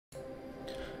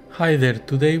Hi there,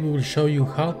 today we will show you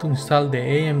how to install the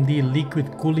AMD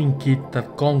liquid cooling kit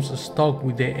that comes stock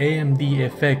with the AMD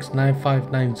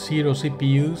FX-9590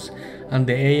 CPUs and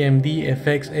the AMD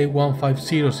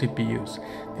FX-8150 CPUs.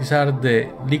 These are the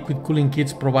liquid cooling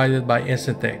kits provided by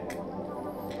SETEC.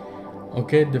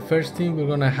 Okay, the first thing we're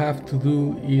gonna have to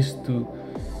do is to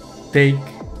take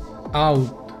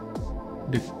out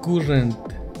the current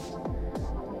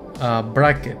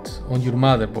brackets on your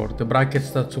motherboard, the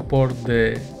brackets that support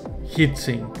the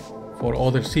heatsink for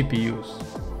other CPUs.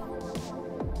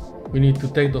 We need to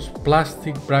take those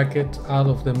plastic brackets out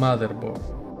of the motherboard.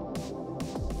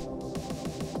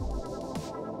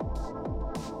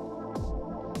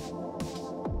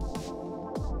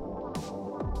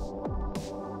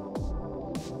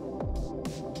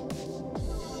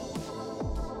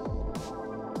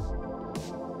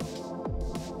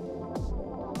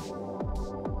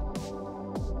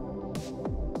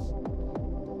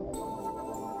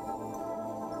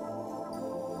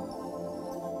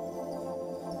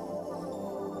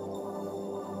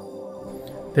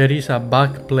 There is a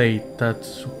back plate that's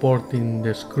supporting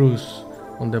the screws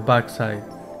on the back side.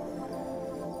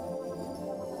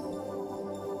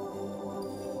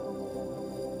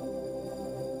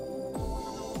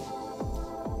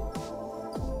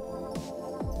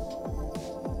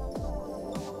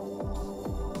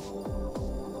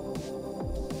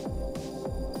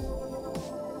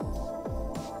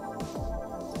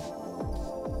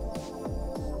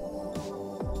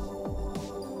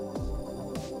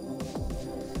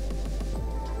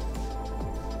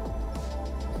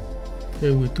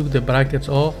 Okay, we took the brackets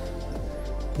off.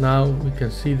 Now we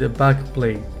can see the back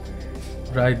plate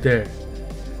right there.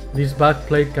 This back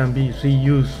plate can be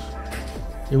reused.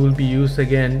 It will be used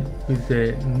again with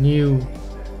the new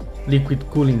liquid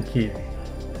cooling kit,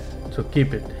 so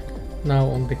keep it. Now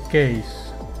on the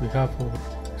case we have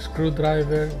a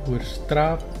screwdriver with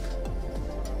strap.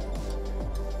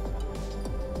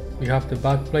 We have the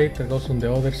back plate that goes on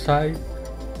the other side.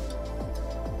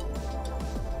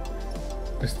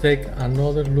 Let's take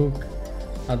another look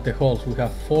at the holes. We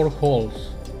have 4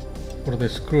 holes for the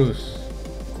screws.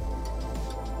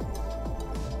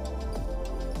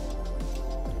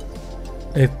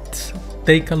 Let's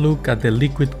take a look at the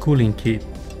liquid cooling kit.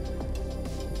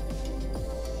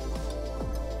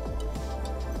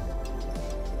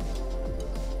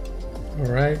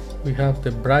 Alright, we have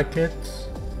the brackets.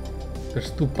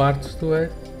 There's 2 parts to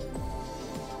it.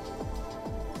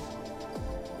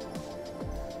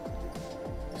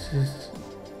 This is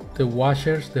the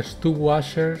washers. There's 2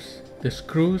 washers, the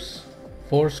screws,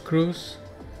 4 screws,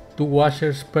 2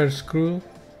 washers per screw,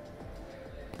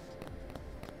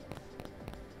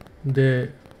 the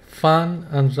fan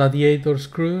and radiator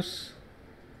screws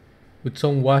with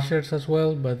some washers as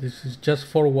well, but this is just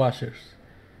 4 washers,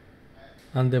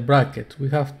 and the brackets.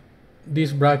 We have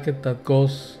this bracket that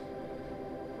goes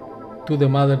to the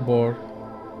motherboard,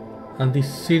 and this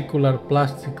circular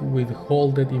plastic will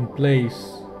hold it in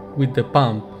place with the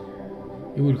pump.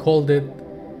 It will hold it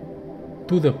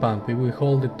to the pump, it will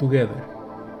hold it together.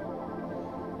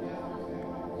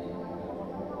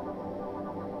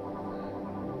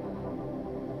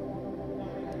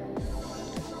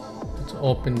 Let's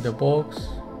open the box.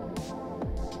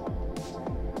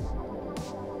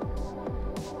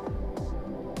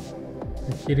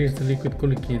 And here is the liquid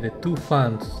cooling kit, the 2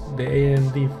 fans, the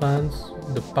AMD fans,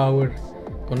 the power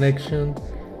connection,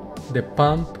 the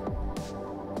pump,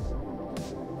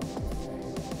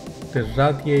 the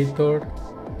radiator,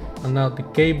 and now the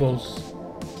cables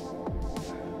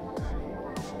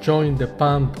join the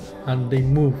pump and they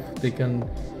move. The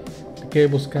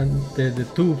cables can, the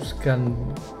tubes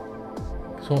can,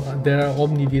 so they are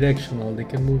omnidirectional, they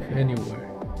can move anywhere.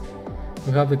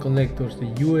 We have the connectors, the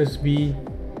USB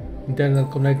internal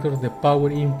connector, the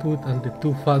power input, and the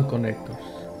 2 fan connectors.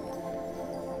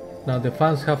 Now the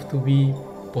fans have to be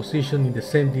positioned in the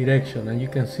same direction, and you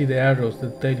can see the arrows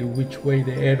that tell you which way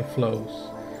the air flows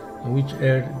and which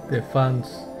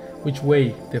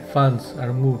way the fans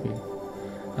are moving.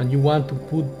 And you want to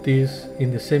put this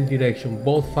in the same direction,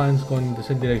 both fans going in the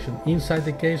same direction, inside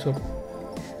the case or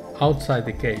outside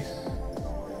the case,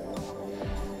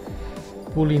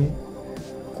 pulling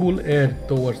cool air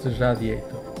towards the radiator.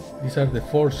 These are the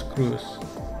 4 screws,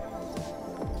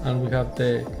 and we have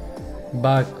the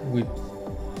back with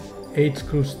 8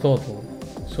 screws total.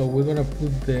 So we're gonna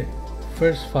put the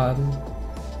first fan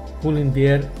pulling the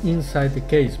air inside the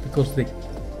case, because the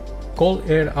cold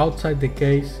air outside the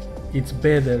case, it's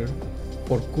better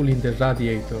for cooling the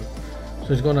radiator.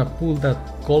 So it's gonna pull that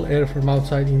cold air from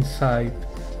outside inside,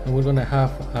 and we're gonna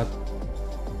have a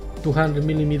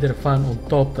 200mm fan on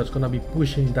top that's gonna be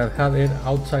pushing that hot air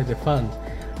outside the fan,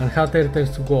 and hot air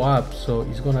tends to go up, so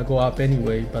it's gonna go up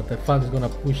anyway, but the fan is gonna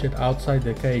push it outside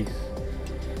the case.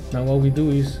 Now what we do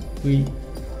is we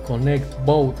connect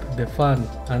both the fan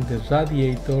and the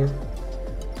radiator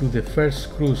to the first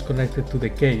screws connected to the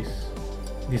case.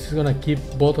 This is gonna keep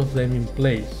both of them in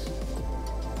place.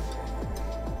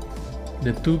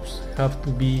 The tubes have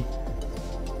to be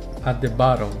at the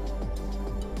bottom.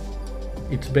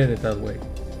 It's better that way.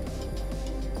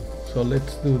 So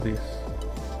let's do this.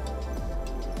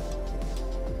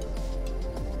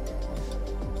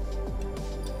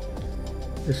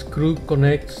 The screw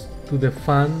connects to the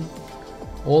fan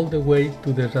all the way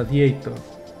to the radiator.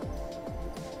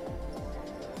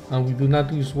 And we do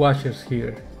not use washers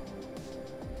here.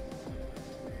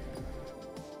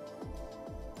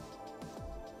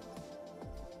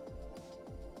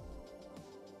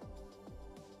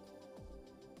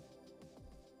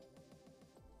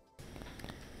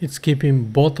 It's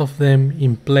keeping both of them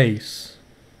in place.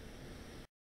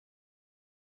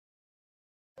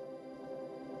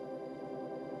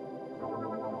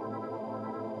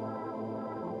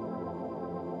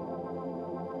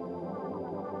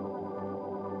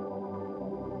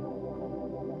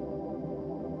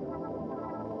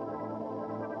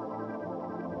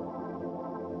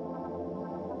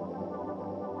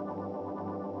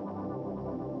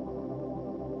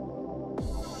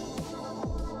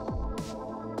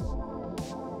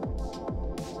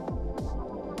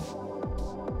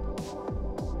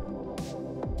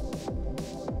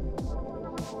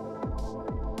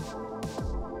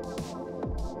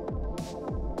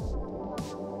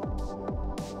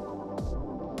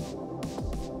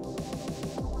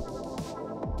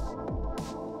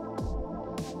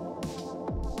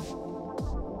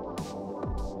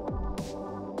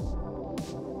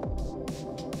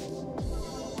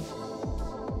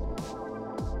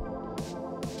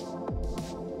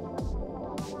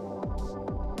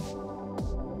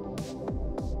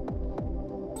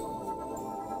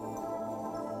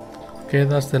 Okay,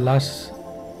 that's the last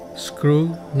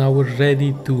screw. Now we're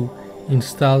ready to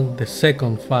install the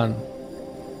second fan.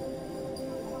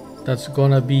 That's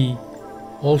gonna be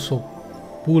also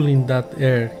pulling that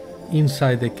air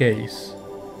inside the case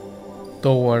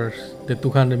towards the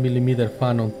 200mm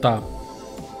fan on top.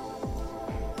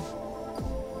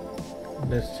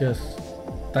 Let's just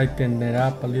tighten it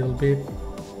up a little bit.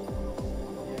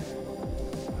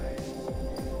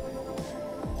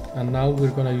 And now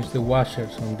we're gonna use the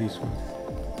washers on this one.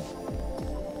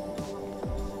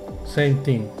 Same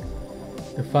thing.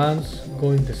 The fans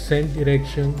go in the same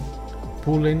direction,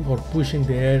 pulling or pushing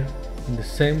the air in the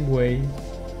same way,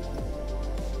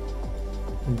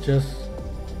 and just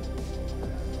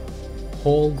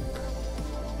hold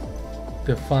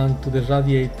the fan to the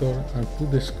radiator and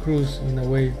put the screws in a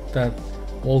way that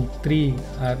all three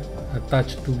are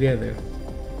attached together.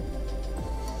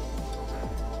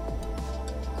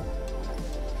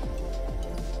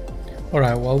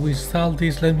 Alright, while we install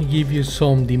this, let me give you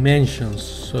some dimensions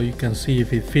so you can see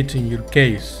if it fits in your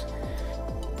case.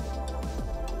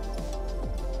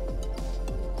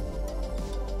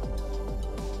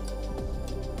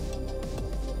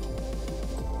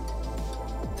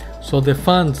 So the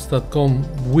fans that come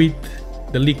with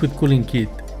the liquid cooling kit,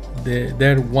 they're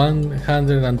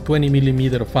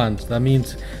 120mm fans. That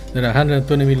means they're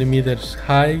 120mm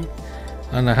high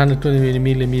and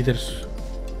 120mm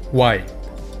wide.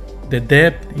 The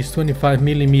depth is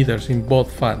 25mm in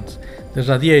both fans. The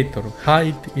radiator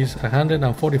height is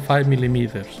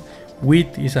 145mm,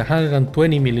 width is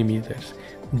 120mm,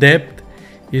 depth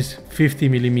is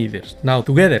 50mm. Now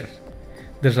together,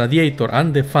 the radiator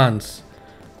and the fans,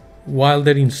 while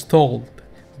they're installed,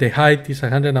 the height is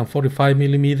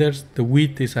 145mm, the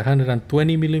width is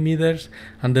 120mm,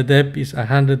 and the depth is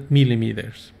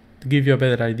 100mm, to give you a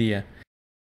better idea.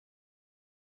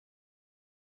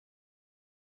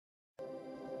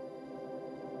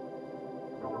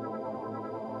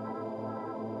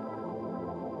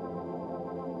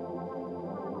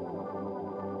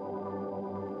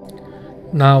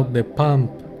 Now the pump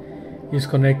is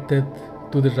connected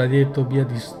to the radiator via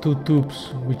these two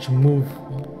tubes which move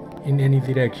in any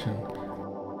direction.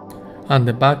 And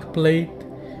the back plate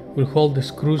will hold the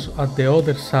screws at the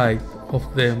other side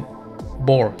of the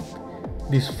board.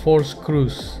 These 4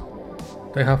 screws,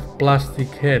 they have plastic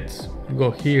heads, will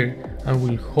go here and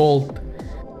will hold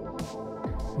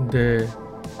the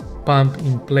pump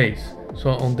in place.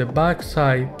 So on the back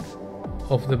side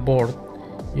of the board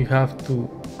you have to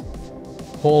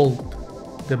hold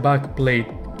the back plate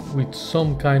with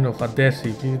some kind of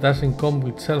adhesive. If it doesn't come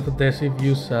with self-adhesive,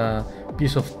 use a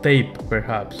piece of tape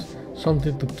perhaps,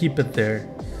 something to keep it there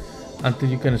until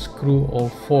you can screw all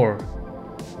 4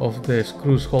 of the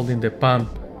screws holding the pump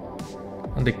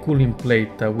and the cooling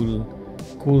plate that will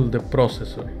cool the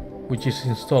processor, which is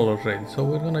installed already. So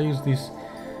we're gonna use this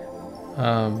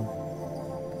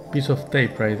piece of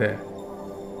tape right there.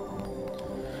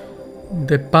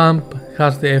 The pump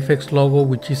has the FX logo,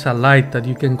 which is a light that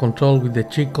you can control with the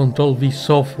Chick Control V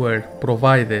software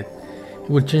provided. It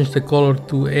will change the color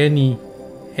to any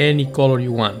color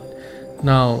you want.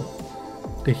 Now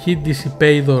the heat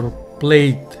dissipator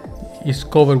plate is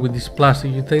covered with this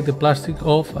plastic. You take the plastic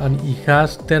off and it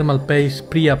has thermal paste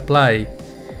pre-applied,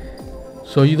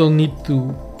 so you don't need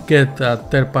to get a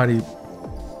third-party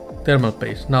thermal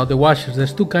paste. Now the washers,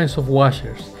 there's 2 kinds of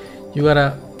washers. You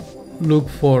gotta look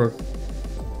for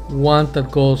one that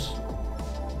goes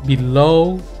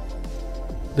below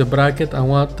the bracket and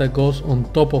one that goes on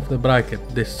top of the bracket.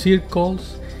 The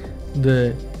circles,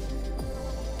 the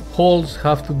holes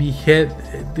have to be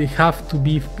they have to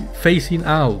be facing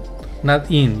out, not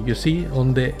in. You see,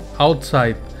 on the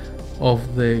outside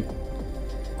of the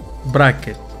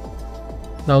bracket.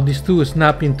 Now these 2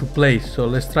 snap into place, so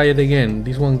let's try it again.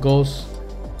 This one goes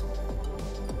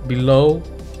below,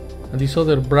 and this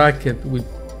other bracket with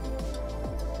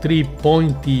 3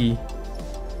 pointy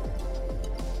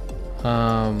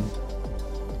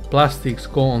plastics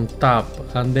go on top,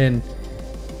 and then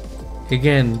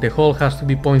again the hole has to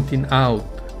be pointing out.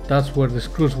 That's where the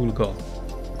screws will go.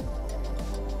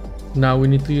 Now we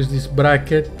need to use this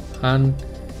bracket and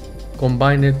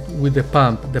combine it with the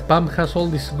pump. The pump has all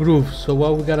these grooves, so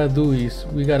what we gotta do is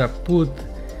we gotta put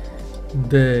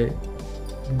the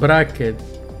bracket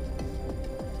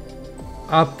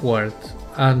upwards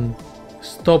and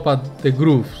stop at the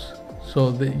grooves,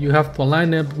 so you have to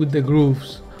align it with the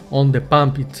grooves on the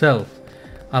pump itself.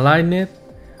 Align it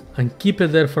and keep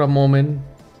it there for a moment.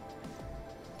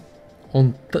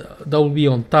 That will be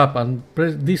on top, and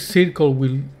press this circle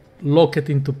will lock it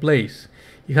into place.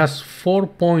 It has 4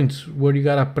 points where you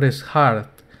gotta press hard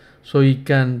so it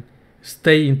can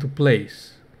stay into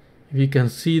place. If you can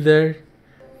see there,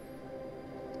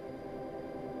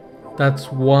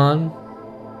 that's 1.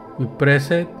 We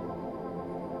press it.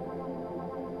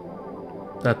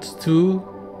 That's 2.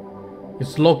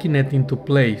 It's locking it into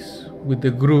place with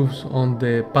the grooves on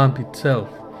the pump itself.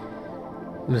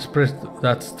 Let's press,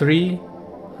 that's 3,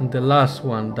 and the last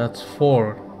one, that's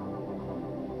 4.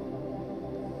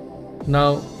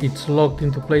 Now it's locked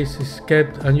into place, it's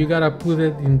kept, and you gotta put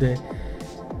it in the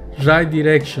right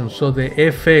direction so the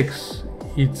FX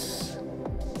it's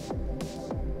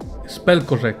spelled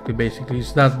correctly. Basically,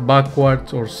 it's not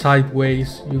backwards or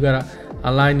sideways. You gotta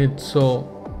align it so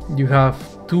you have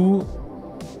 2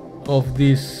 of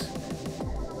these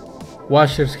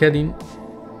washers heading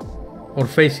or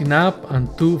facing up and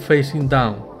 2 facing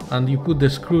down, and you put the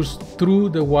screws through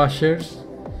the washers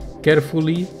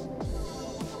carefully.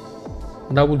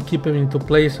 That will keep them into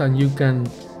place, and you can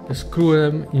screw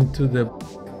them into the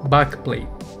back plate.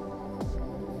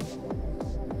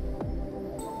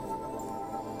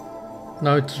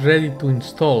 Now it's ready to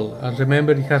install, and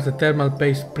remember it has the thermal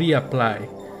paste pre-applied.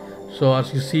 So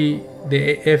as you see,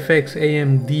 the FX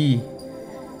AMD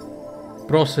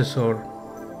processor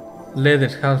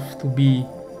letters have to be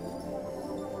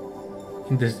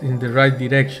in the right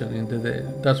direction.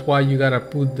 That's why you gotta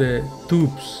put the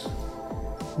tubes.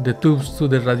 The tubes to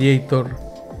the radiator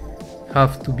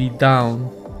have to be down,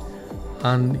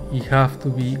 and it have to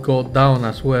go down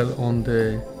as well on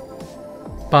the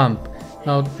pump.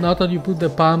 Now that you put the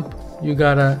pump, you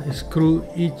gotta screw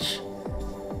each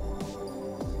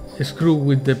screw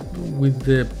with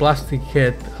the plastic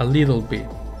head a little bit,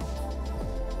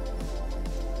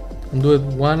 and do it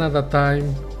one at a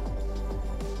time.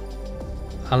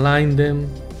 Align them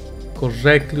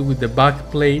correctly with the back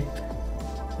plate,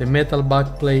 the metal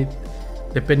back plate,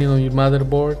 depending on your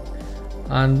motherboard,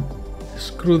 and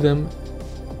screw them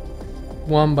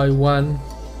one by one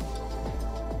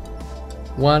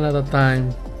at a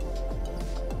time,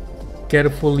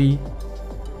 carefully,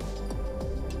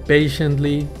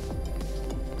 patiently.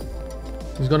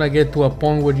 It's gonna get to a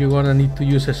point where you're gonna need to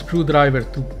use a screwdriver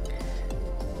to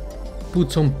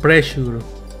put some pressure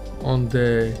on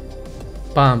the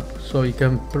pump so it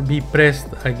can be pressed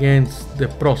against the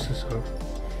processor.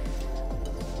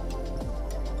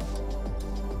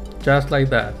 Just like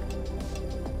that.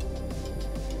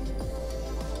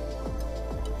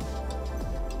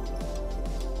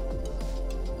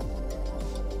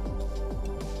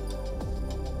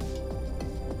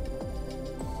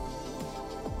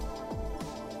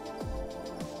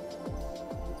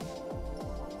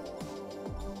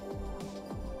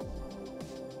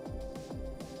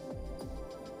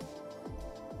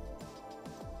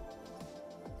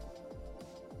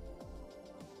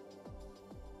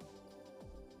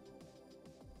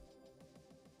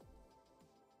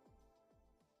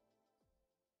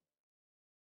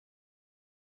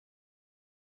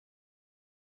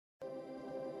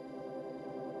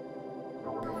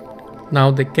 Now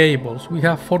the cables, we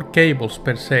have 4 cables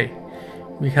per se.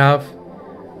 We have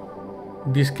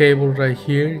this cable right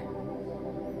here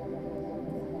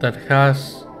that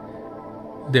has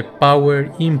the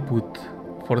power input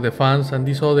for the fans, and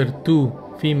these other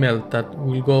 2 female that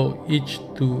will go each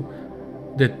to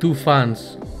the 2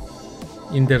 fans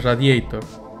in the radiator.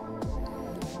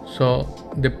 So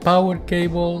the power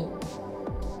cable,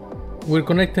 we're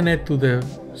connecting it to the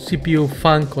CPU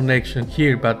fan connection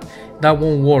here, but that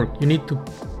won't work. You need to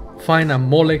find a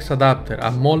Molex adapter, a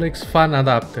Molex fan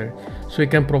adapter, so it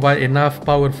can provide enough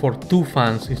power for 2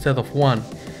 fans instead of 1.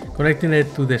 Connecting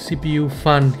it to the CPU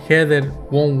fan header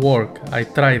won't work. I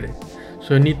tried it.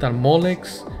 So you need a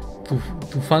Molex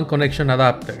to fan connection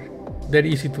adapter. They're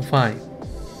easy to find.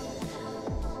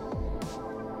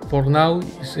 For now,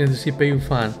 it's in the CPU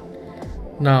fan.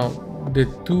 Now the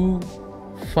 2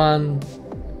 fan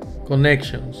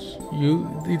connections,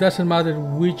 it doesn't matter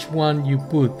which one you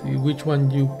put, which one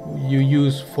you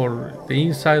use for the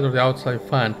inside or the outside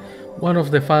fan. One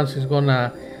of the fans is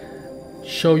gonna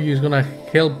show you, is gonna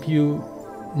help you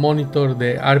monitor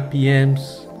the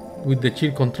RPMs with the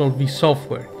Chill Control V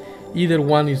software. Either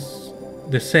one is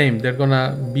the same, they're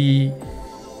gonna be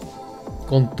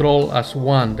controlled as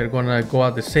one, they're gonna go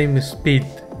at the same speed.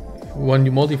 When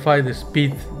you modify the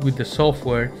speed with the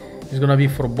software, it's gonna be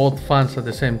for both fans at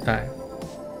the same time.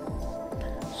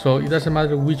 So it doesn't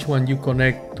matter which one you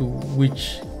connect to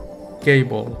which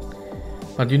cable,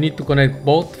 but you need to connect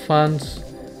both fans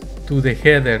to the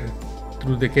header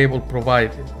through the cable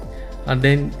provided, and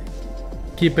then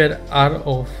keep it out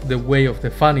of the way of the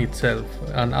fan itself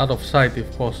and out of sight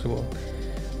if possible.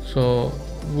 So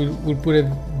we'll put it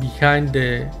behind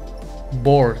the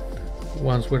board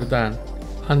once we're done.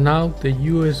 And now the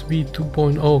USB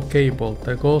 2.0 cable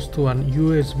that goes to an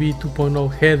USB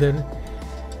 2.0 header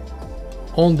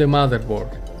on the motherboard.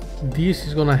 This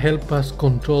is gonna help us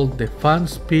control the fan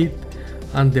speed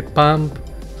and the pump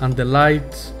and the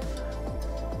lights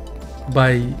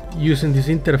by using this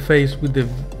interface with the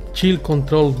Chill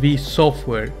Control V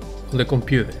software on the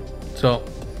computer. So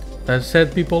that's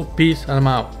it, people. Peace, and I'm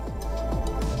out.